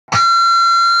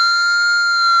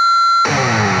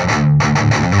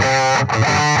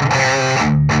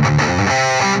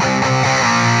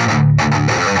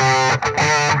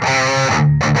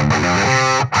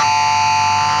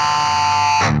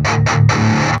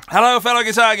Hello fellow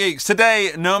guitar geeks,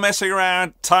 today no messing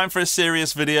around, time for a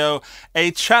serious video,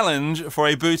 a challenge for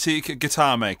a boutique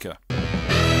guitar maker.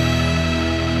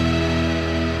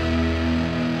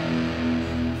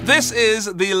 This is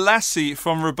the Lassie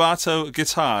from Rubato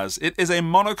Guitars. It is a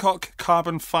monocoque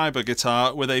carbon fibre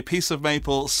guitar with a piece of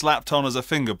maple slapped on as a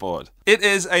fingerboard. It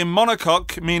is a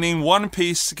monocoque, meaning one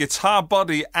piece guitar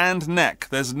body and neck.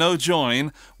 There's no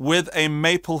join, with a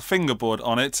maple fingerboard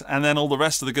on it, and then all the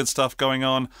rest of the good stuff going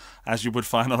on as you would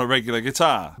find on a regular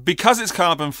guitar. Because it's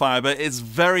carbon fibre, it's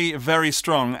very, very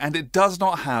strong, and it does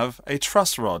not have a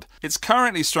truss rod. It's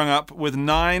currently strung up with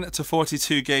 9 to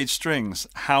 42 gauge strings.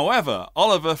 However,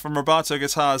 Oliver from Rubato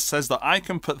Guitars says that I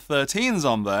can put 13s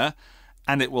on there,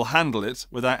 and it will handle it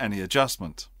without any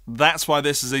adjustment. That's why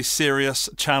this is a serious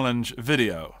challenge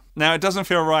video. Now, it doesn't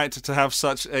feel right to have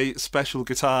such a special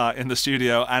guitar in the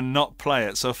studio and not play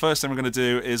it. So first thing we're going to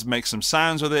do is make some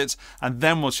sounds with it, and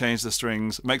then we'll change the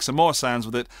strings, make some more sounds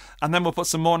with it, and then we'll put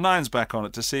some more 9s back on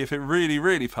it to see if it really,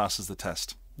 really passes the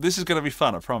test. This is going to be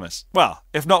fun, I promise. Well,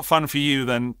 if not fun for you,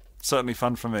 then certainly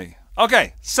fun for me.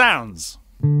 Okay, sounds.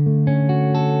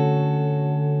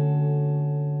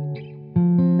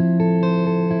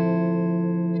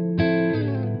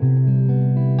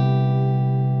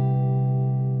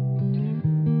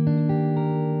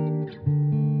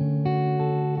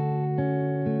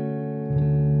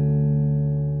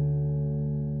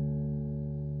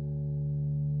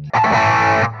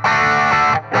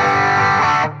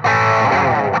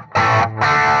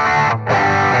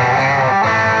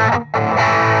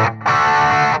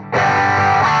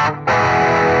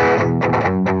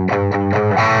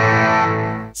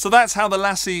 So that's how the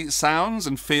Lassie sounds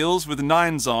and feels with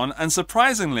 9s on, and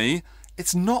surprisingly,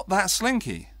 it's not that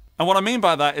slinky. And what I mean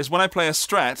by that is when I play a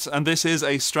Strat, and this is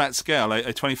a Strat scale, a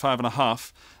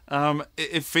 25.5,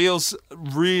 it feels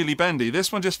really bendy.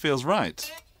 This one just feels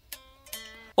right.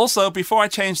 Also, before I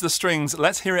change the strings,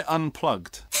 let's hear it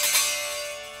unplugged.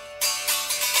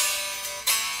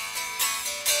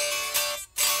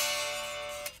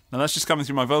 Now that's just coming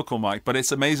through my vocal mic, but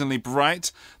it's amazingly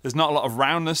bright. There's not a lot of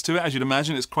roundness to it, as you'd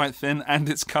imagine. It's quite thin, and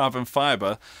it's carbon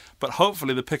fibre. But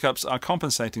hopefully the pickups are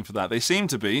compensating for that. They seem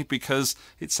to be, because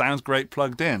it sounds great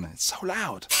plugged in. It's so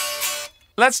loud.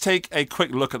 Let's take a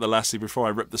quick look at the Lassie before I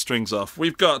rip the strings off.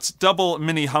 We've got double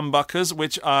mini humbuckers,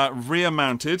 which are rear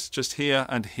mounted, just here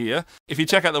and here. If you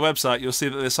check out the website, you'll see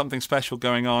that there's something special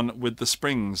going on with the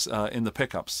springs in the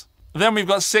pickups. Then we've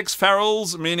got 6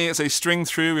 ferrules, meaning it's a string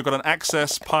through. We've got an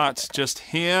access part just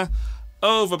here.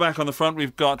 Over back on the front,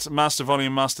 we've got master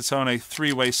volume, master tone, a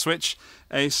 3-way switch,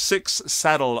 a 6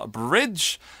 saddle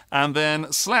bridge, and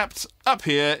then slapped up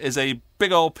here is a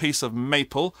big old piece of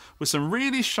maple with some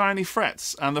really shiny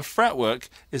frets, and the fretwork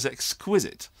is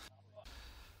exquisite.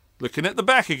 Looking at the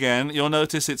back again, you'll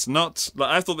notice it's not, like,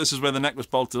 I thought this is where the neck was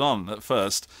bolted on at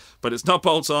first, but it's not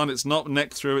bolt on, it's not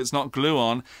neck through, it's not glue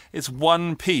on, it's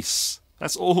one piece.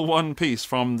 That's all one piece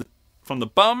from the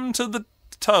bum to the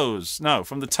toes. No,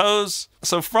 from the toes.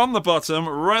 So from the bottom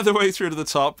right the way through to the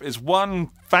top is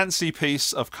one fancy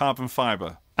piece of carbon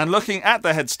fibre. And looking at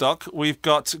the headstock, we've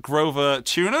got Grover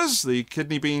tuners, the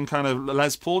kidney bean kind of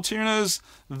Les Paul tuners.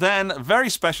 Then, very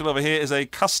special over here, is a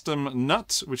custom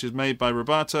nut, which is made by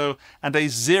Rubato, and a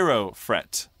 0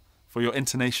 fret for your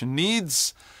intonation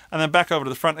needs. And then back over to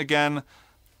the front again,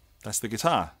 that's the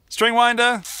guitar. String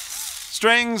winder,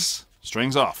 strings,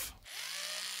 strings off.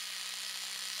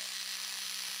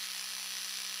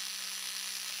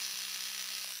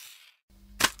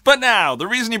 But now, the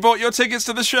reason you bought your tickets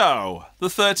to the show, the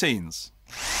 13s.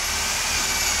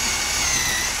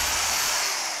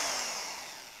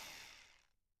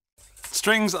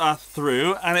 Strings are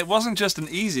through, and it wasn't just an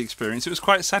easy experience, it was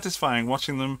quite satisfying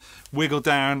watching them wiggle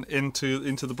down into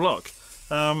the block.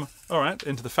 Alright,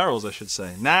 into the ferrules I should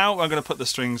say. Now I'm going to put the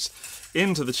strings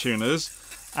into the tuners,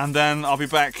 and then I'll be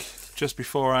back just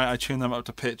before I tune them up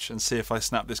to pitch and see if I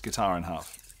snap this guitar in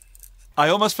half. I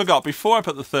almost forgot, before I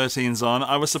put the 13s on,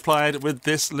 I was supplied with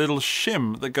this little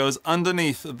shim that goes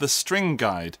underneath the string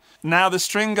guide. Now the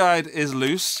string guide is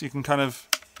loose, you can kind of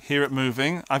hear it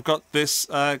moving. I've got this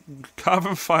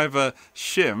carbon fibre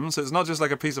shim, so it's not just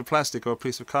like a piece of plastic or a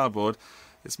piece of cardboard.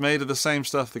 It's made of the same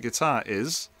stuff the guitar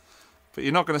is, but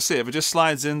you're not going to see it. It just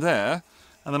slides in there,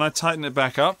 and then I tighten it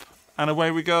back up, and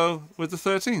away we go with the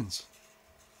 13s.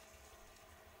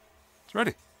 It's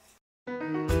ready.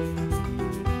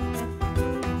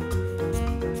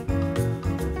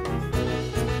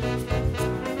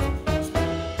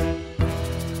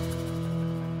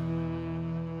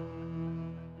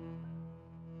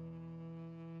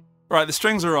 Right, the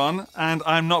strings are on, and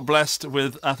I'm not blessed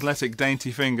with athletic, dainty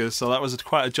fingers, so that was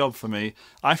quite a job for me.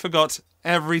 I forgot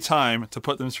every time to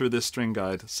put them through this string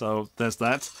guide. So there's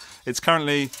that. It's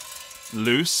currently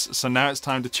loose, so now it's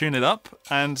time to tune it up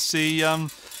and see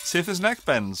if this neck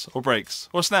bends or breaks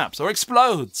or snaps or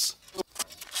explodes.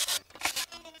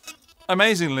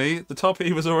 Amazingly, the top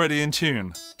E was already in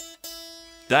tune.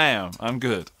 Damn, I'm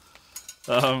good.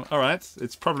 Alright,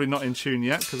 it's probably not in tune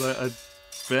yet because I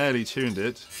barely tuned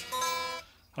it.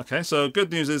 Okay, so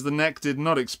good news is the neck did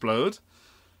not explode.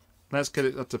 Let's get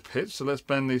it up to pitch, so let's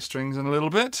bend these strings in a little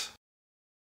bit.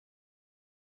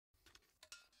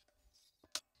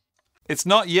 It's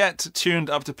not yet tuned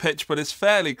up to pitch, but it's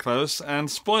fairly close,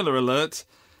 and spoiler alert,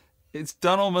 it's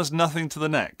done almost nothing to the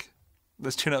neck.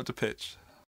 Let's tune it up to pitch.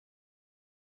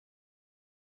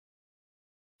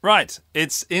 Right,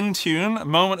 it's in tune.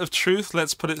 Moment of truth.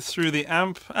 Let's put it through the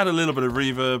amp. Add a little bit of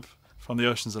reverb from the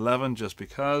Ocean's 11, just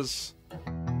because.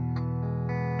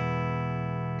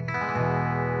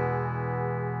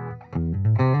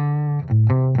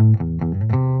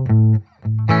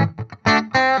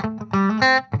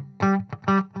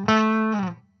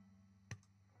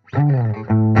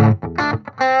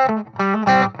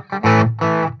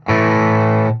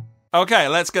 Okay,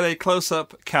 let's get a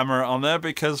close-up camera on there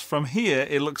because from here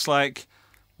it looks like,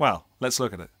 well, let's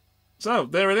look at it. So,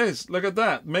 there it is. Look at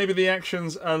that. Maybe the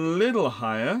action's a little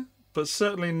higher, but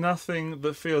certainly nothing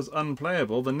that feels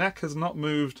unplayable. The neck has not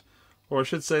moved, or I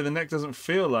should say the neck doesn't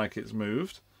feel like it's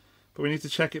moved, but we need to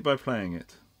check it by playing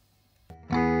it.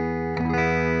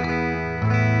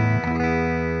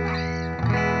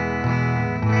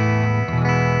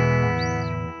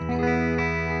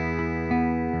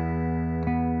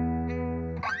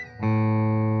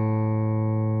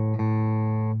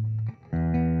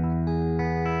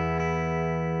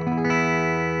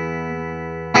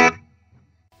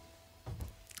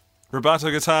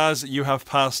 Rubato guitars, you have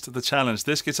passed the challenge.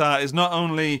 This guitar is not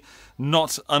only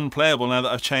not unplayable now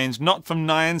that I've changed, not from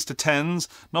 9s to 10s,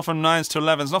 not from 9s to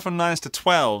 11s, not from 9s to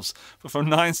 12s, but from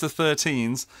 9s to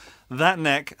 13s. That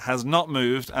neck has not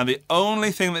moved, and the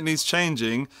only thing that needs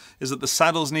changing is that the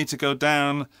saddles need to go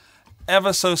down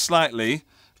ever so slightly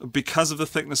because of the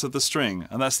thickness of the string,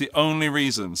 and that's the only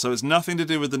reason. So it's nothing to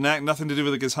do with the neck, nothing to do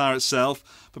with the guitar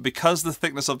itself, but because the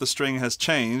thickness of the string has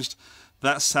changed,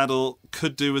 that saddle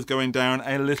could do with going down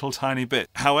a little tiny bit.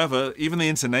 However, even the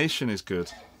intonation is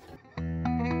good.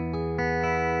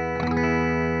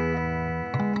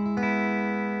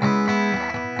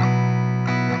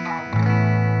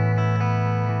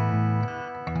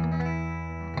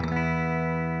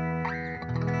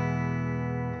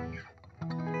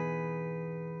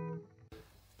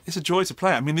 It's a joy to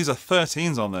play. I mean, these are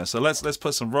 13s on there, so let's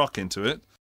put some rock into it.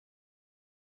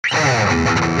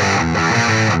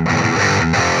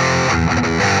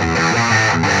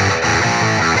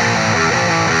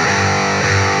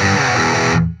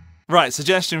 Right,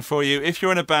 suggestion for you, if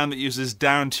you're in a band that uses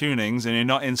down tunings and you're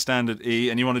not in standard E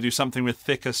and you want to do something with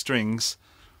thicker strings,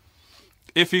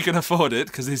 if you can afford it,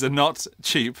 because these are not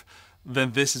cheap,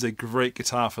 then this is a great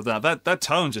guitar for that. That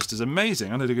tone just is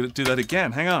amazing. I'm going to do that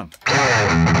again. Hang on.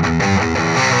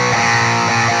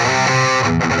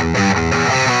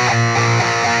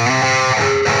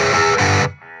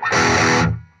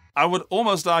 I would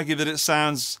almost argue that it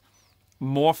sounds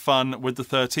more fun with the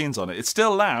 13s on it. It's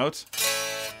still loud.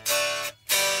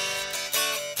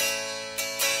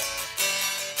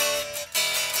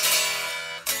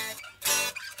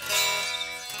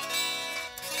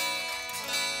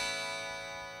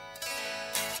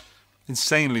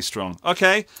 Insanely strong.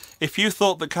 Okay, if you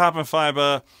thought that carbon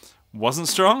fiber wasn't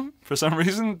strong for some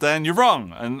reason, then you're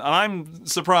wrong, and I'm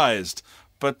surprised.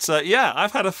 But yeah,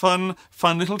 I've had a fun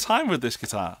little time with this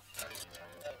guitar.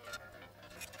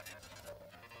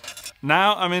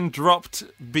 Now I'm in dropped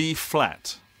B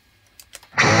flat.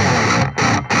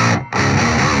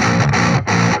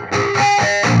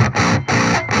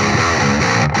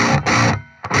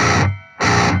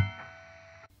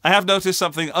 I have noticed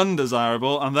something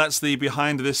undesirable, and that's the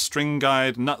behind this string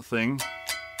guide nut thing.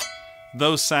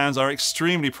 Those sounds are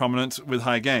extremely prominent with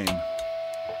high gain.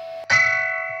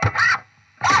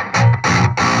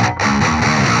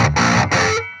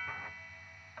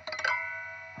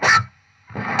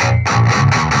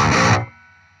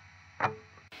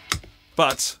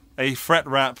 But a fret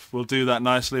wrap will do that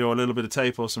nicely, or a little bit of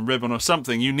tape or some ribbon or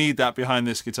something. You need that behind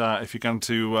this guitar if you're going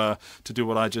to do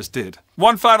what I just did.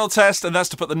 One final test, and that's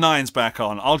to put the 9s back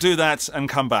on. I'll do that and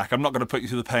come back. I'm not going to put you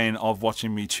through the pain of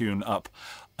watching me tune up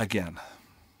again.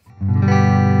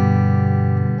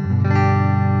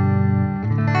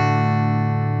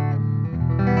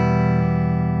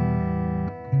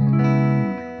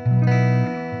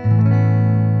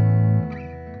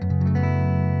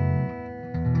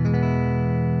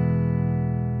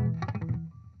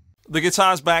 The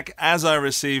guitar's back as I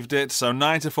received it, so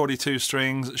 9 to 42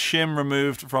 strings, shim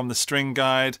removed from the string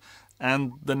guide,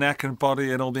 and the neck and body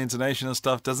and all the intonation and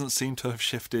stuff doesn't seem to have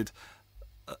shifted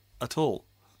at all.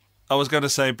 I was going to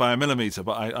say by a millimetre,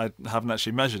 but I haven't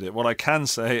actually measured it. What I can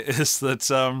say is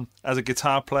that as a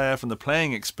guitar player from the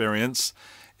playing experience,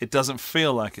 it doesn't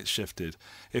feel like it's shifted.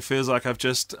 It feels like I've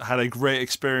just had a great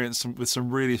experience with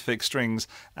some really thick strings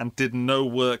and did no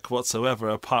work whatsoever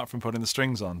apart from putting the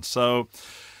strings on. So,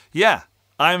 yeah,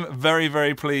 I'm very,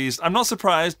 very pleased. I'm not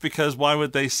surprised because why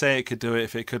would they say it could do it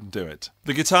if it couldn't do it?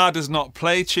 The guitar does not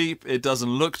play cheap, it doesn't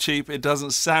look cheap, it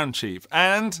doesn't sound cheap,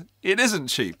 and it isn't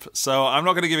cheap. So I'm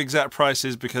not going to give exact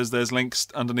prices because there's links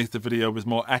underneath the video with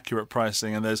more accurate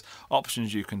pricing and there's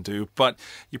options you can do, but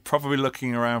you're probably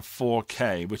looking around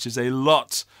 4K, which is a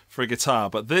lot for a guitar,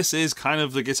 but this is kind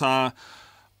of the guitar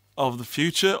of the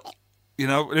future. You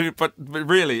know, but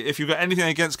really, if you've got anything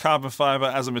against carbon fibre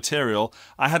as a material,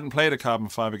 I hadn't played a carbon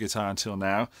fibre guitar until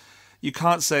now. You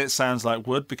can't say it sounds like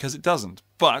wood because it doesn't.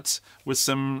 But with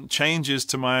some changes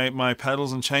to my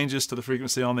pedals and changes to the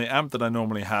frequency on the amp that I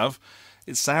normally have,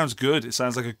 it sounds good. It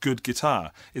sounds like a good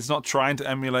guitar. It's not trying to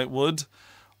emulate wood.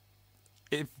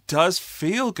 It does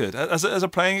feel good. As a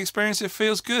playing experience, it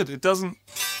feels good. It doesn't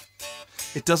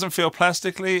feel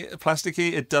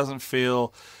plasticky. It doesn't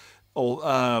feel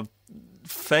all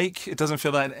fake. It doesn't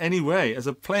feel that in any way. As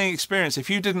a playing experience, if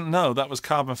you didn't know that was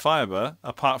carbon fibre,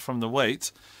 apart from the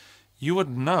weight, you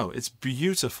wouldn't know. It's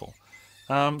beautiful.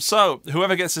 So,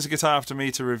 whoever gets this guitar after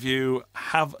me to review,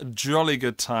 have a jolly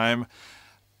good time.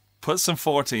 Put some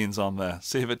 14s on there.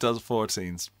 See if it does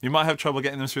 14s. You might have trouble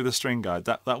getting them through the string guide.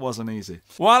 That wasn't easy.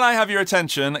 While I have your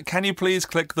attention, can you please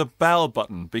click the bell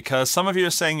button? Because some of you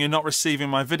are saying you're not receiving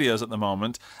my videos at the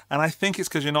moment, and I think it's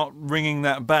because you're not ringing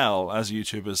that bell, as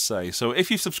YouTubers say. So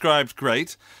if you've subscribed,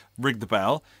 great. Ring the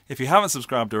bell. If you haven't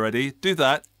subscribed already, do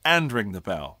that and ring the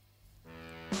bell.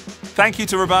 Thank you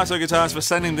to Rubato Guitars for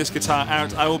sending this guitar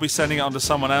out. I will be sending it on to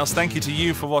someone else. Thank you to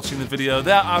you for watching the video.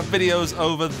 There are videos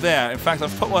over there. In fact,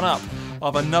 I've put one up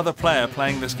of another player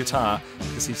playing this guitar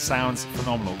because he sounds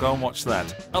phenomenal. Go and watch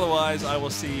that. Otherwise, I will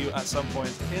see you at some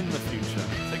point in the future.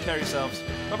 Take care of yourselves.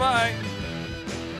 Bye-bye.